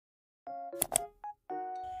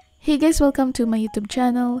Hey guys, welcome to my YouTube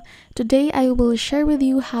channel. Today I will share with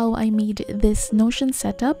you how I made this Notion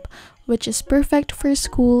setup, which is perfect for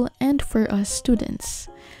school and for us students.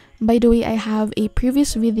 By the way, I have a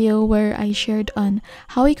previous video where I shared on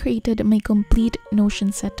how I created my complete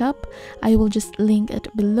Notion setup. I will just link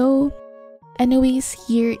it below. Anyways,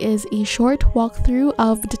 here is a short walkthrough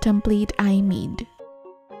of the template I made.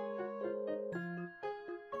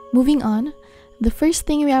 Moving on, the first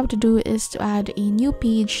thing we have to do is to add a new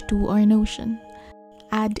page to our Notion.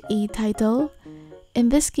 Add a title. In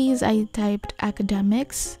this case, I typed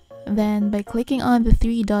academics. Then by clicking on the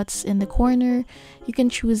three dots in the corner, you can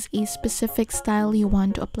choose a specific style you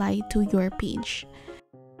want to apply to your page.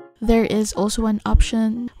 There is also an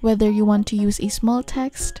option whether you want to use a small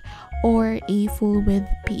text or a full width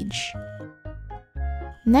page.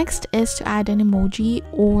 Next is to add an emoji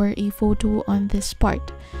or a photo on this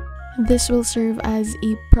part. This will serve as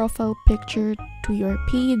a profile picture to your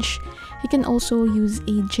page. You can also use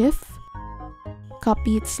a GIF.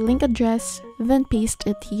 Copy its link address, then paste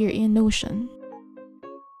it here in Notion.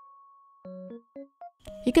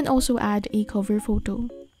 You can also add a cover photo.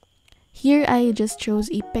 Here I just chose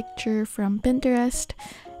a picture from Pinterest.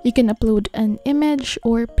 You can upload an image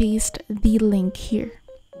or paste the link here.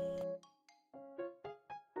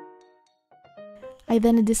 I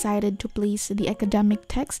then decided to place the academic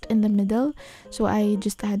text in the middle, so I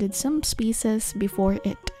just added some spaces before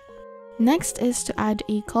it. Next is to add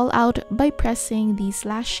a callout by pressing the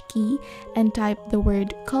 / key and type the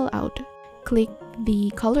word callout. Click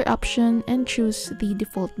the color option and choose the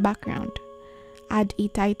default background. Add a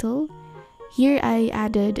title. Here I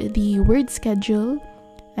added the word schedule,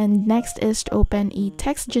 and next is to open a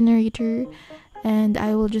text generator, and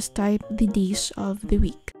I will just type the days of the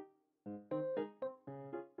week.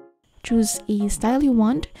 Choose a style you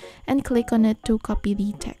want and click on it to copy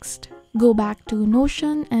the text. Go back to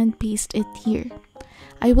Notion and paste it here.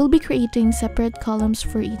 I will be creating separate columns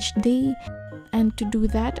for each day, and to do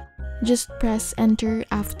that, just press enter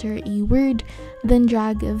after a word, then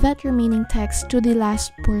drag that remaining text to the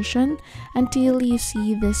last portion until you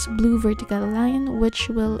see this blue vertical line, which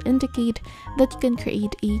will indicate that you can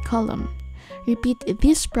create a column. Repeat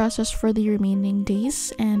this process for the remaining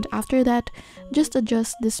days, and after that, just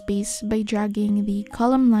adjust the space by dragging the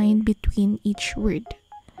column line between each word.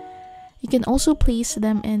 You can also place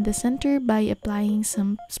them in the center by applying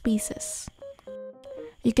some spaces.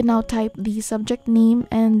 You can now type the subject name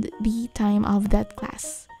and the time of that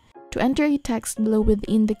class. To enter a text below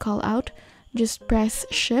within the callout, just press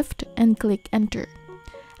Shift and click Enter.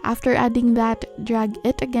 After adding that, drag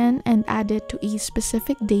it again and add it to a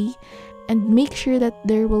specific day, and make sure that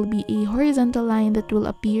there will be a horizontal line that will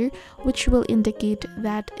appear, which will indicate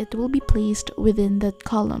that it will be placed within that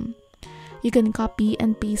column. You can copy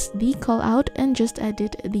and paste the callout and just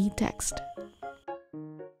edit the text.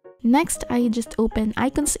 Next, I just open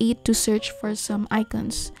Icons 8 to search for some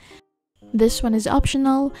icons. This one is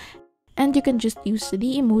optional, and you can just use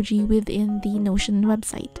the emoji within the Notion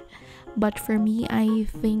website. But for me, I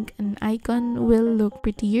think an icon will look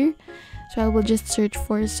prettier, so I will just search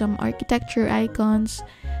for some architecture icons.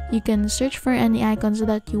 You can search for any icons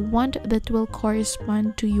that you want that will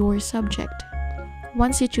correspond to your subject.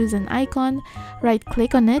 Once you choose an icon,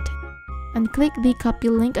 right-click on it and click the copy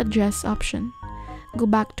link address option. Go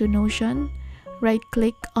back to Notion,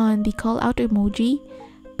 right-click on the callout emoji,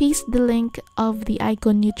 paste the link of the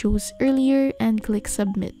icon you chose earlier, and click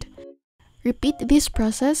submit. Repeat this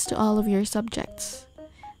process to all of your subjects.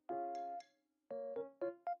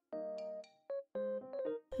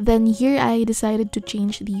 Then here I decided to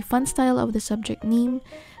change the font style of the subject name.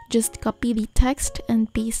 Just copy the text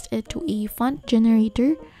and paste it to a font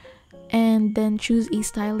generator, and then choose a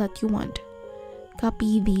style that you want.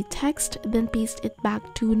 Copy the text, then paste it back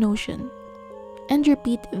to Notion. And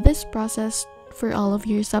repeat this process for all of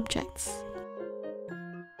your subjects.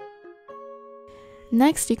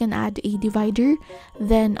 Next, you can add a divider.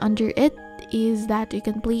 Then under it is that you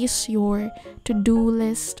can place your to-do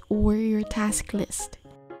list or your task list.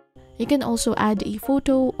 You can also add a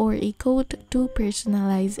photo or a quote to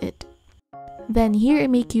personalize it. Then here I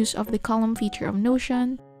make use of the column feature of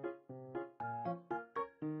Notion.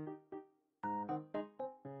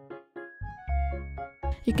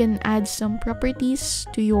 You can add some properties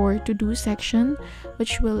to your to-do section,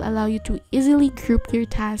 which will allow you to easily group your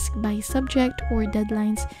task by subject or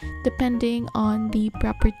deadlines depending on the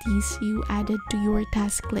properties you added to your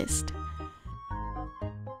task list.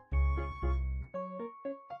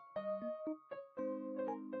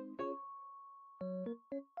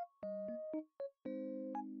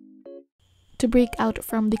 To break out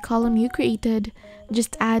from the column you created,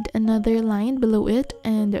 just add another line below it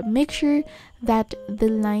and make sure that the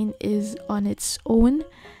line is on its own.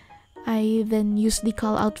 I then used the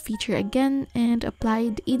callout feature again and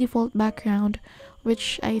applied a default background,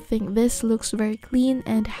 which I think this looks very clean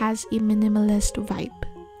and has a minimalist vibe.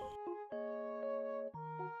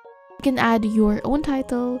 You can add your own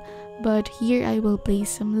title, but here I will place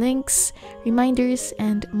some links, reminders,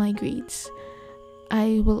 and my grades.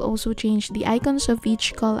 I will also change the icons of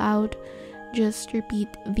each callout. Just repeat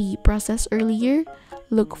the process earlier.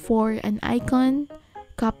 Look for an icon,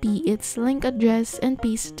 copy its link address, and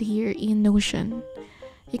paste here in Notion.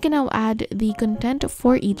 You can now add the content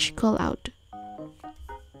for each callout.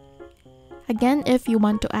 Again, if you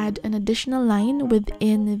want to add an additional line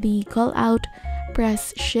within the callout,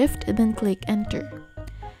 press Shift, then click Enter.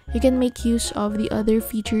 You can make use of the other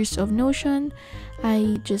features of Notion.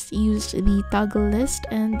 I just used the toggle list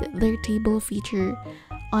and their table feature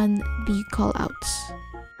on the callouts.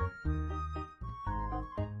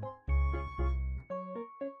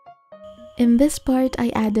 In this part,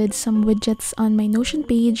 I added some widgets on my Notion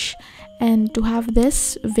page, and to have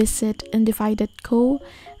this, visit indify.co.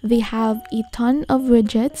 They have a ton of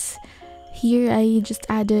widgets. Here I just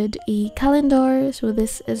added a calendar, so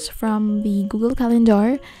this is from the Google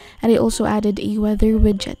Calendar, and I also added a weather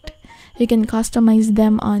widget. You can customize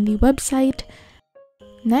them on the website.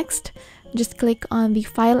 Next, just click on the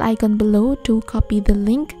file icon below to copy the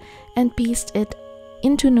link and paste it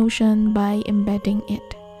into Notion by embedding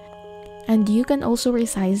it. And you can also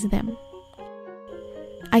resize them.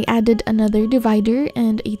 I added another divider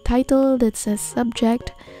and a title that says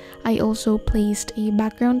subject. I also placed a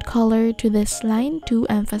background color to this line to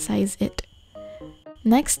emphasize it.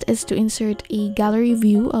 Next is to insert a gallery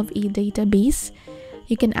view of a database.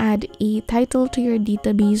 You can add a title to your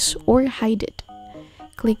database or hide it.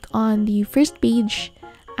 Click on the first page,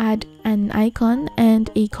 add an icon and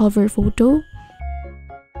a cover photo.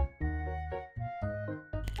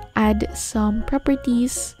 Add some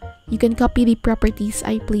properties. You can copy the properties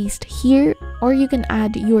I placed here, or you can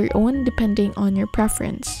add your own depending on your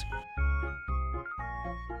preference.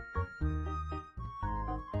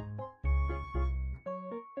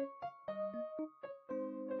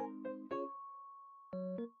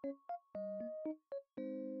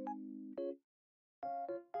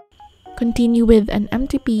 Continue with an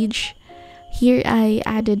empty page. Here I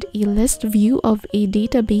added a list view of a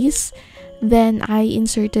database. Then I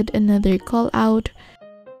inserted another callout.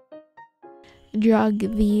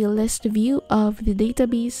 Drag the list view of the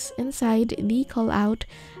database inside the callout,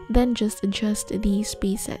 then just adjust the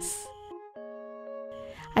spaces.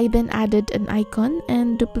 I then added an icon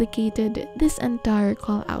and duplicated this entire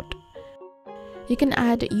callout. You can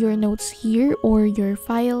add your notes here or your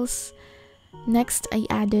files. Next, I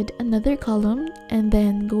added another column and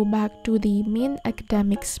then go back to the main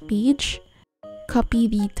academics page. Copy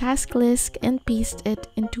the task list and paste it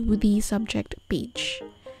into the subject page.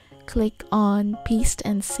 Click on Paste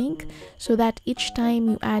and Sync so that each time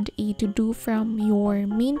you add a to-do from your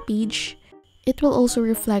main page, it will also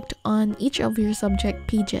reflect on each of your subject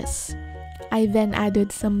pages. I then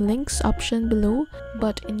added some links option below,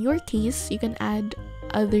 but in your case, you can add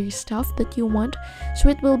other stuff that you want so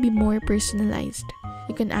it will be more personalized.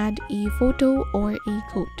 You can add a photo or a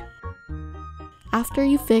quote. After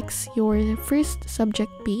you fix your first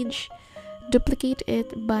subject page, duplicate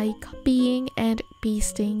it by copying and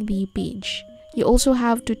pasting the page. You also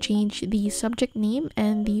have to change the subject name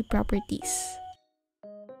and the properties.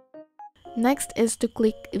 Next is to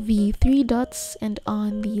click the three dots and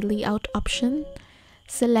on the layout option,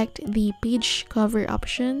 select the page cover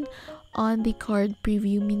option on the card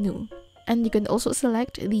preview menu. And you can also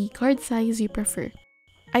select the card size you prefer.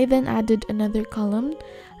 I then added another column.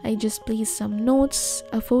 I just placed some notes,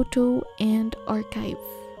 a photo, and archive.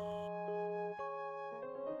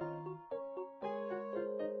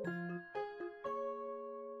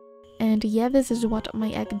 And yeah, this is what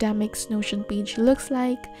my academics Notion page looks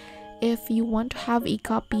like. If you want to have a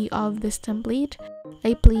copy of this template,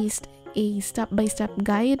 I placed a step-by-step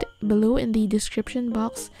guide below in the description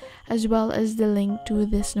box, as well as the link to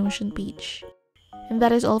this Notion page. And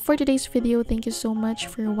that is all for today's video. Thank you so much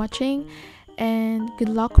for watching, and good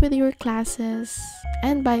luck with your classes,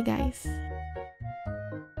 and bye guys.